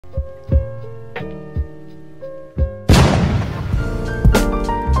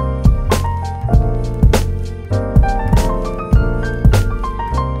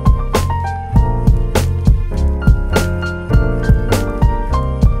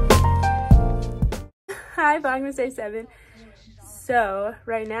Hi, Vlogmas Day 7. So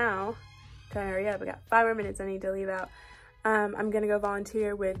right now, trying to hurry up. I got 5 more minutes I need to leave out. I'm gonna go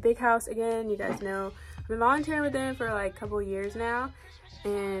volunteer with Big House again. You guys know I've been volunteering with them for like a couple years now,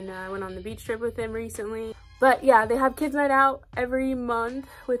 and I went on the beach trip with them recently. But yeah, they have kids night out every month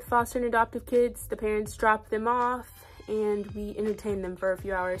with foster and adoptive kids. The parents drop them off and we entertain them for a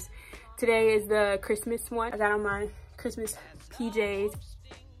few hours. Today is the Christmas one. I got on my Christmas PJs.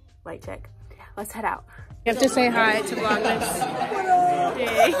 Light check. Let's head out. You have to say hi to Vlogmas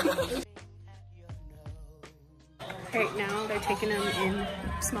Day. Right now, they're taking them in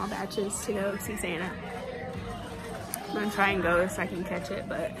small batches to go see Santa. I'm gonna try and go so I can catch it,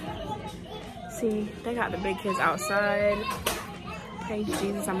 but see, they got the big kids outside. Praise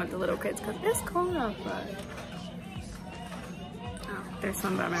Jesus, I'm with the little kids because it's cold outside. Oh, there's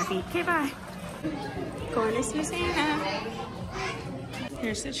some by my feet. Okay, bye. Going to see Santa.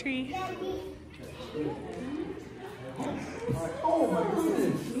 Here's the tree. Oh my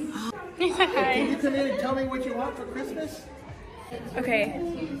goodness. Can you come in and tell me what you want for Christmas? Okay.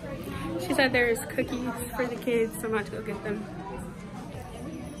 She said there's cookies for the kids, so I'm about to go get them.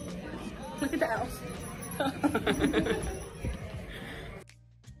 Look at the house.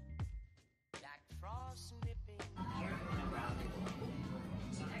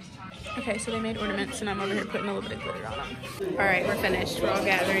 Okay, so they made ornaments and I'm over here putting a little bit of glitter on them. All right, we're finished. We're all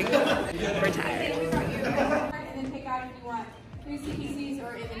gathering. We're tired. And then pick out if you want 3 CPCs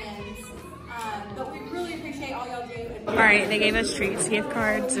or M&Ms. But we really appreciate all y'all do. All right, they gave us treats, gift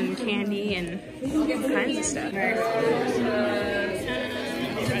cards, and candy, and all kinds of stuff.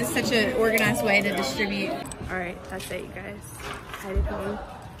 It's such an organized way to distribute. All right, that's it, you guys. Headed home.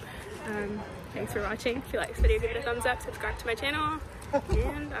 Thanks for watching. If you like this video, give it a thumbs up, subscribe to my channel,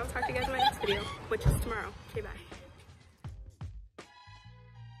 and I will talk to you guys in my next video, which is tomorrow. Okay, bye.